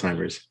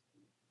Alzheimer's.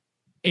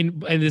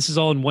 And this is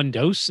all in one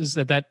dose? Is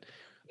that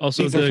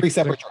also these are 3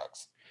 separate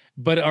drugs?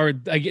 But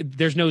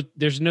there's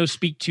no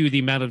speak to the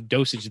amount of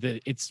dosage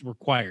that it's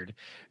required,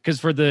 because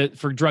for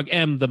drug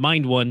M, the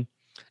mind one,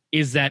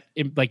 it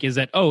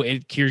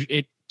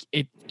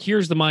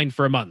cures the mind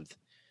for a month.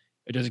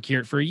 It doesn't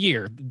cure it for a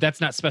year. That's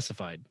not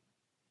specified.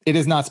 It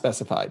is not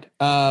specified.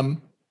 I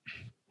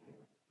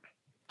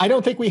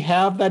don't think we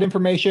have that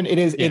information. It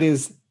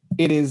is.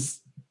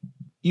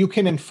 You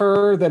can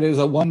infer that it is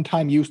a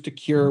one-time use to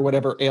cure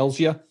whatever ails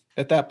you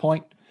at that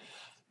point.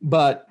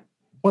 But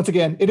once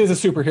again, it is a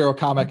superhero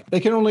comic. They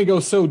can only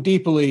go so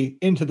deeply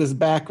into this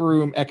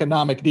backroom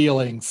economic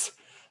dealings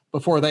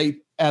before they,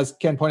 as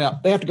Ken pointed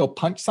out, they have to go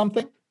punch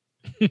something.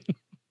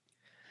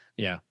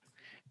 Yeah.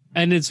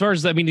 And as far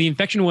as, the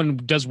infection one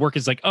does work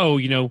is like,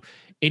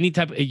 any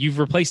type, you've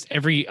replaced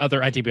every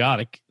other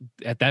antibiotic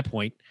at that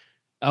point,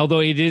 although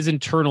it is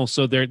internal.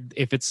 So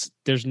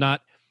there's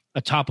not a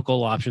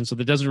topical option. So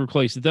that doesn't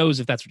replace those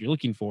if that's what you're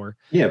looking for.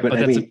 Yeah. But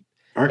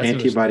aren't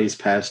antibodies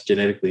passed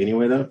genetically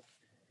anyway, though?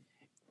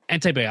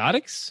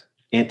 Antibiotics?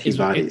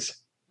 Antibodies.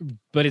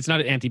 But it's not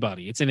an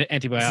antibody. It's an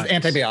antibiotic.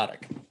 It's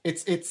antibiotic.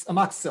 It's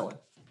amoxicillin.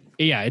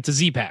 Yeah, it's a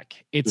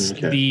Z-Pack. It's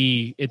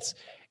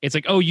it's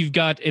like, you've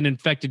got an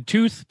infected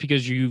tooth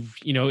because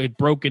it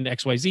broke in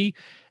XYZ.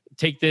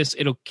 Take this,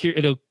 it'll cure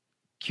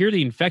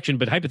the infection,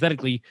 but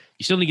hypothetically,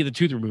 you still need to get the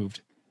tooth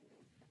removed.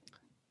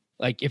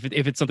 Like if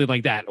it's something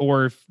like that,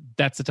 or if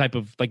that's the type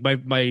of like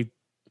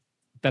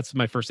that's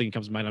my first thing that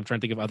comes to mind. I'm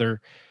trying to think of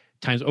other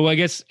times. I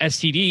guess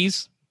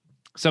STDs.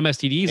 Some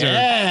STDs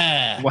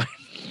are.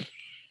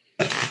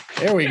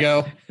 There we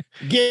go.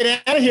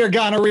 Get out of here,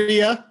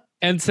 gonorrhea.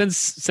 And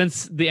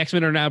since the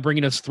X-Men are now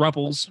bringing us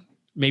thruples,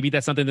 maybe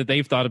that's something that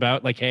they've thought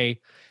about. Like, hey,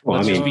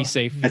 let's just be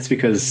safe. That's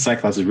because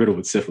Cyclops is riddled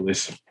with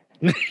syphilis.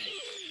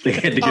 They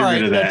had to get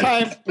rid of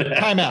that.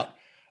 Time out.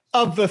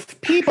 Of the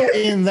people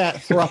in that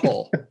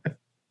throuple,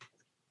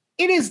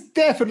 it is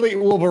definitely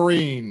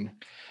Wolverine.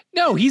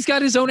 No, he's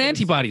got his own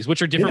antibodies,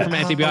 which are different from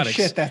antibiotics.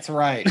 Oh, shit, that's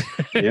right.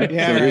 Yeah,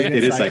 so right.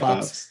 It is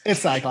Cyclops. It's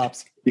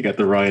Cyclops. You got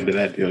the raw end of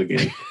that deal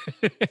again.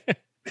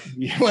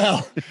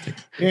 Well,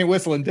 he ain't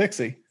whistling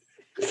Dixie.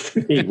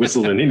 He ain't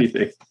whistling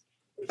anything.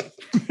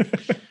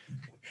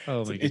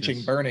 Oh, my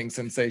itching, burning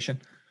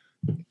sensation.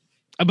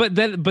 But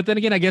then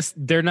again, I guess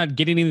they're not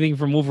getting anything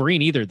from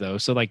Wolverine either, though.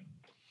 So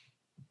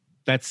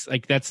that's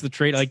the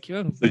trade. Like,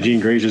 so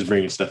Jean Grey's just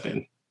bringing stuff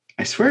in.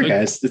 I swear,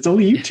 guys, it's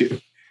only you two.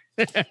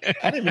 I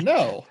didn't even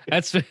know.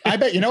 I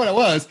bet you know what it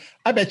was.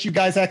 I bet you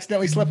guys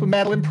accidentally slept with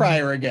Madeline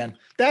Pryor again.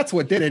 That's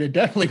what did it. It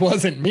definitely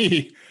wasn't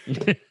me.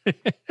 Did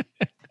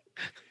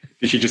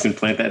she just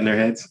implant that in their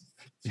heads?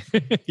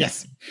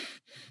 Yes.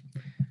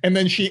 And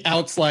then she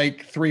outs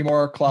like 3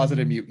 more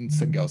closeted mutants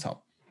and goes home.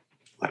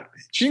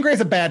 Jean Grey's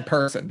a bad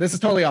person. This is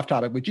totally off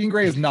topic, but Jean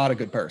Grey is not a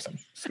good person.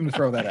 Just going to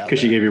throw that out. Because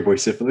she gave your boy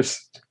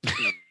syphilis.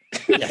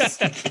 Yes.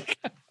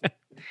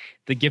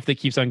 The gift that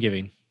keeps on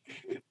giving.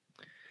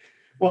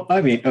 Well,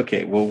 I mean,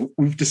 okay. Well,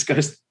 we've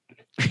discussed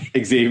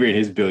Xavier and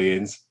his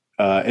billions.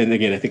 And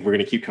again, I think we're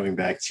going to keep coming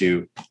back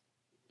to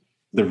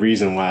the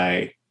reason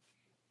why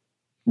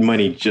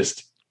money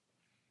just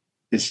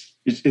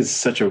is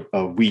such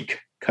a weak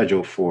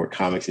cudgel for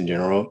comics in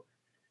general,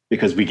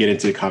 because we get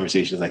into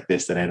conversations like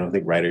this that I don't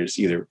think writers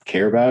either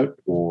care about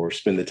or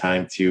spend the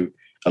time to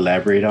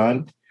elaborate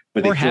on.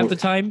 But or have the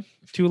time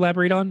to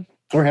elaborate on.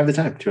 Or have the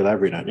time to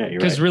elaborate on. Yeah, you're right.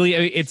 Because really,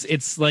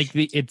 it's like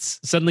it's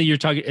suddenly you're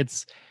talking.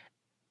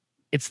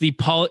 It's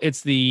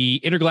the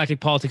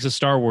intergalactic politics of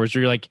Star Wars,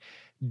 where you're like,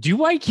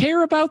 do I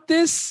care about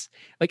this?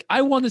 Like,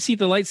 I want to see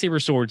the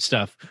lightsaber sword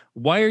stuff.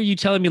 Why are you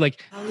telling me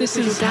like this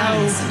is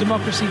how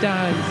democracy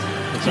dies?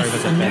 I'm sorry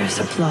about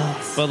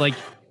that. But like,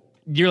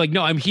 you're like,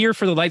 no, I'm here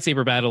for the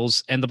lightsaber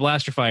battles and the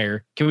blaster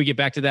fire. Can we get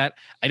back to that?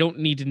 I don't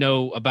need to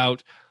know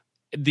about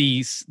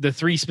the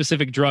 3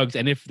 specific drugs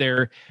and if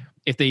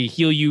they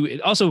heal you.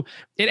 It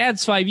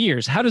adds 5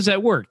 years. How does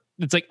that work?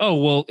 It's like, oh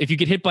well, if you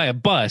get hit by a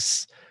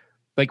bus.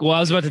 Like, well, I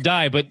was about to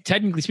die, but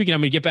technically speaking,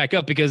 I'm going to get back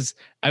up because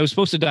I was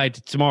supposed to die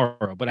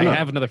tomorrow, but I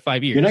have another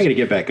 5 years. You're not going to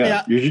get back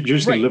up. Yeah. You're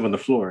just going to live on the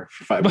floor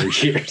for 5 more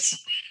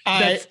years.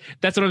 That's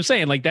what I'm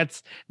saying. Like,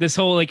 that's this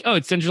whole, like, oh,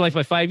 extend your life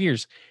by 5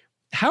 years.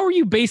 How are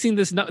you basing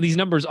these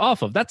numbers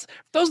off of? Those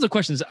are the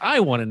questions I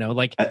want to know.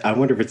 Like, I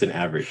wonder if it's an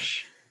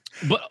average.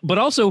 But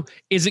also,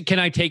 can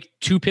I take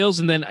 2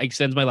 pills and then I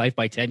extend my life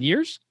by 10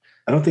 years?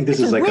 I don't think this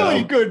is like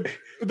really good.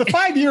 The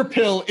 5-year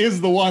pill is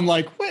the one,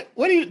 like,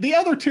 what do you, the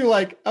other 2,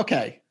 like,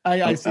 okay. I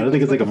don't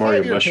think it's like a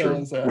Mario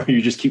mushroom where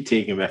you just keep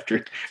taking them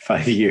after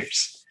 5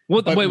 years.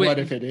 Well, but what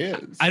if it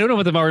is? I don't know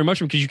about the Mario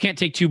mushroom because you can't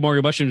take 2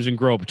 Mario mushrooms and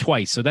grow up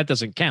twice, so that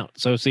doesn't count.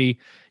 So see,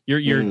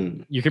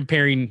 you're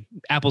comparing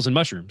apples and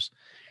mushrooms.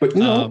 But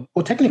no,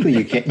 well, technically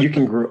you can't. You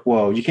can grow.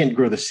 Well, you can't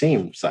grow the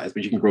same size,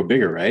 but you can grow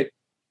bigger, right?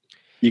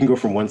 You can go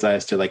from 1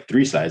 size to like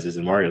 3 sizes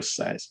in Mario's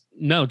size.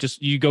 No,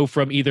 just you go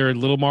from either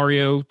little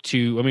Mario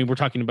to. I mean, we're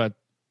talking about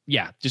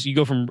just you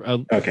go from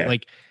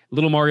like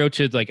little Mario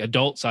to like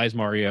adult size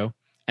Mario.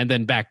 And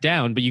then back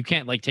down, but you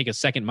can't like take a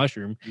second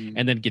mushroom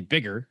and then get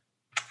bigger.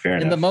 Fair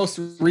enough. In the most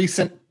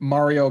recent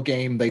Mario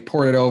game, they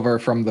ported over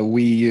from the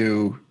Wii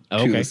U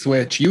to the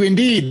Switch.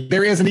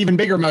 There is an even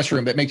bigger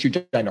mushroom that makes you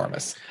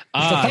ginormous.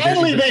 So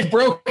finally, they've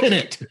broken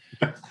it.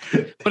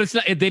 But it's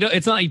not.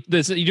 It's not like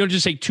this. You don't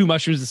just take 2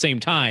 mushrooms at the same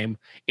time.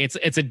 It's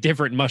a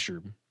different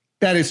mushroom.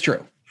 That is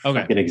true. Okay.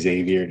 Fucking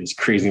Xavier, his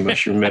crazy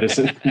mushroom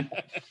medicine.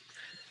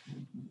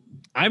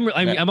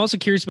 I'm also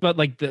curious about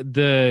like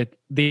the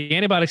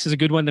antibiotics is a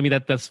good one. I mean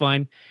that's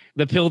fine.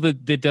 The pill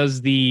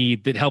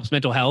that helps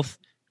mental health,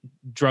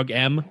 drug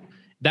M,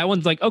 that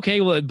one's like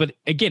okay. Well, but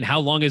again, how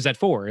long is that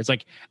for? It's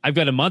like I've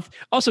got a month.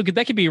 Also,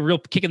 that could be a real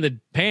kick in the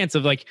pants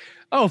of like,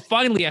 oh,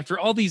 finally after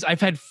all these, I've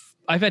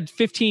had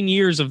 15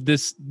 years of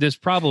this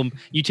problem.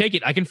 You take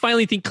it. I can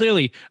finally think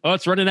clearly. Oh,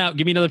 it's running out.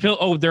 Give me another pill.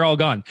 Oh, they're all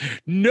gone.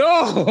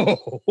 No,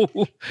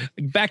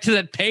 back to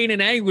that pain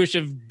and anguish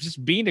of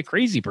just being a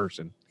crazy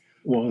person.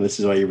 Well, this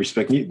is why you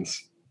respect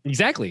mutants.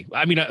 Exactly.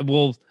 I mean,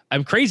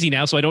 I'm crazy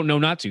now, so I don't know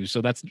not to. So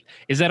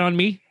is that on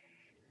me?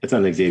 It's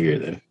on Xavier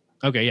then.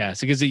 Okay, yeah.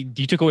 So because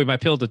you took away my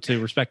pill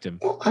to respect him.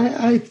 Well,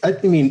 I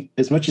mean,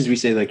 as much as we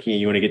say like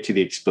you want to get to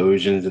the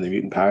explosions and the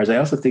mutant powers, I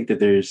also think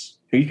that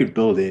you could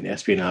build in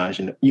espionage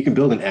and you can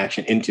build an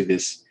action into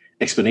this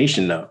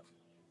explanation though.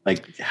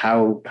 Like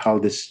how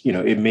this,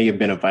 it may have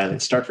been a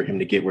violent start for him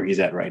to get where he's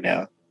at right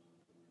now.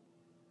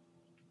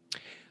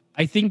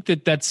 I think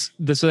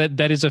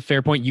that is a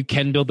fair point. You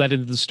can build that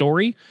into the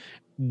story.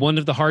 One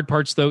of the hard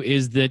parts, though,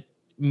 is that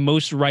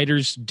most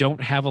writers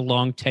don't have a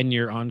long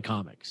tenure on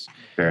comics.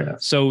 Fair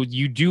enough. So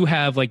you do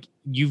have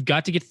you've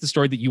got to get to the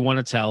story that you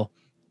want to tell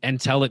and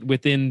tell it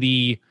within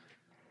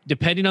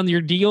depending on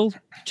your deal,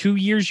 2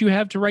 years you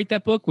have to write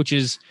that book, which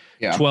is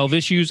 12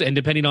 issues. And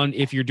depending on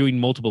if you're doing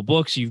multiple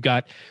books, you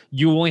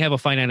only have a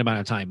finite amount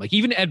of time. Like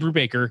even Ed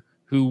Brubaker,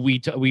 who we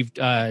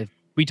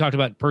talked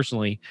about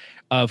personally,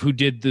 of who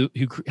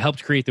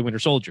helped create the Winter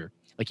Soldier.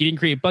 Like, he didn't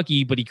create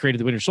Bucky, but he created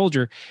the Winter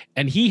Soldier,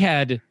 and he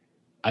had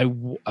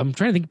I'm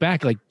trying to think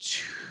back, like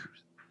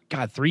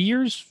 3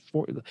 years.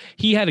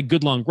 He had a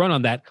good long run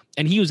on that,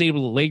 and he was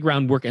able to lay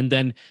groundwork and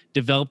then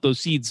develop those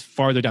seeds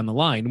farther down the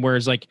line.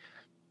 Whereas, like,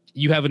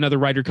 you have another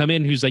writer come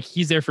in who's like,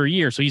 he's there for a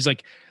year, so he's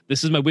like,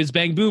 this is my whiz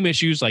bang boom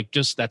issues, like,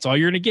 just that's all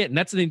you're gonna get, and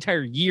that's an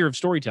entire year of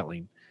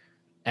storytelling.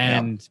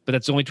 And but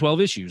that's only 12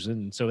 issues,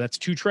 and so that's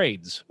 2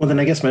 trades. Well, then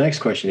I guess my next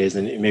question is,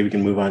 and maybe we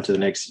can move on to the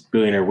next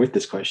billionaire with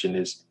this question,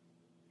 is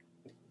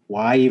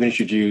why even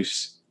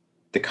introduce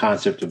the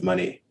concept of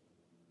money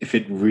if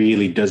it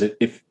really doesn't,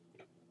 if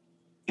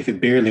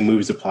it barely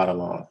moves the plot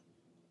along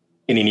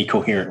in any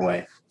coherent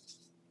way?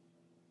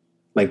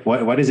 Like,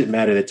 why does it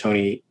matter that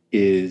Tony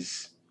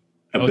is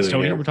a billionaire? It's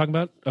Tony we're talking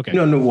about? Okay.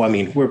 No. Well, I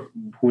mean,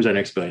 who's our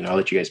next billionaire? I'll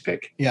let you guys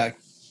pick. Yeah.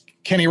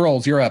 Kenny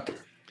Rolls, you're up.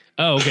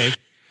 Oh, okay.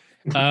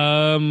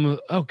 Oh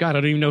God,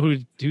 I don't even know who.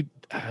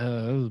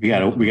 We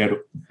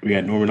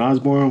got Norman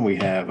Osborn. We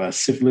have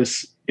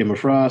syphilis, Emma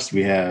Frost.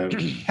 We have.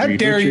 How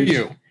dare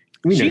you?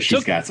 We know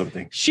she's got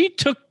something. She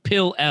took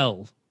pill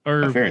L,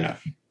 or fair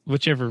enough,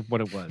 whichever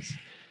what it was.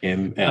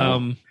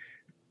 ML.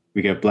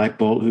 We got Black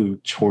Bolt, who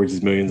hoards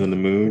his millions on the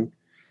moon.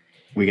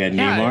 We got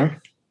Neymar,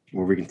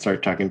 where we can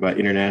start talking about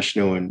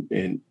international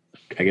and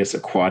I guess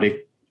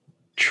aquatic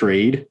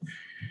trade.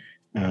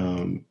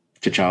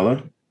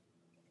 T'Challa.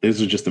 Those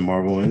are just the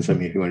Marvel ones. I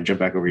mean, if you want to jump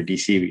back over to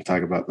DC, we can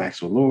talk about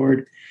Maxwell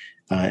Lord,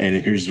 and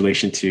in his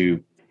relation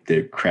to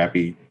the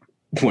crappy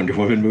Wonder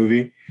Woman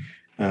movie,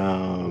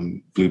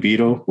 Blue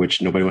Beetle,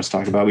 which nobody wants to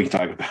talk about. We can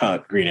talk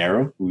about Green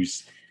Arrow,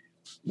 who's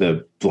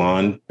the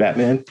blonde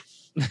Batman.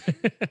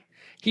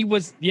 He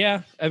was,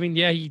 yeah. I mean,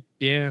 yeah,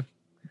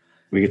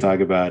 We could talk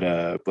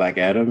about Black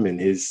Adam and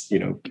his,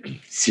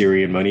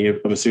 Syrian money, I'm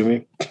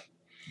assuming,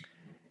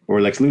 or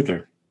Lex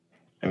Luthor.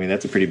 I mean,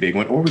 that's a pretty big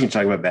one. Or we can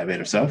talk about Batman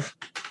himself.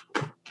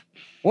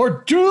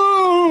 Or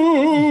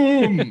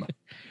Doom.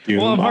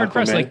 Well, I'm hard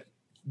pressed. Like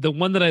the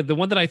one that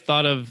I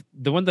thought of,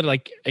 the one that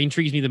like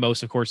intrigues me the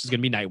most, of course, is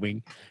going to be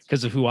Nightwing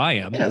because of who I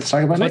am. Yeah, let's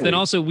talk about Nightwing. But then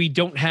also we've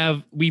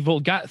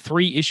got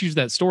 3 issues of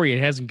that story. It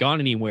hasn't gone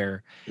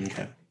anywhere.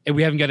 Okay. And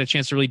we haven't got a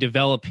chance to really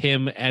develop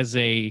him as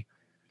a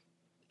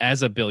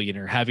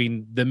billionaire,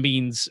 having the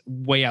means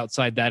way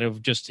outside that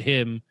of just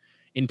him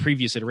in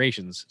previous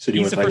iterations. So do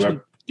you want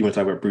to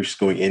talk about Bruce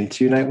going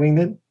into Nightwing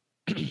then?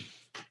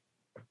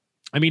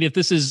 I mean,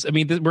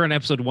 we're on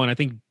episode 1. I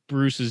think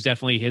Bruce is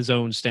definitely his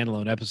own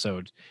standalone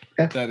episode.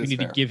 Okay. We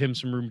need to give him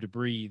some room to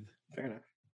breathe. Fair enough.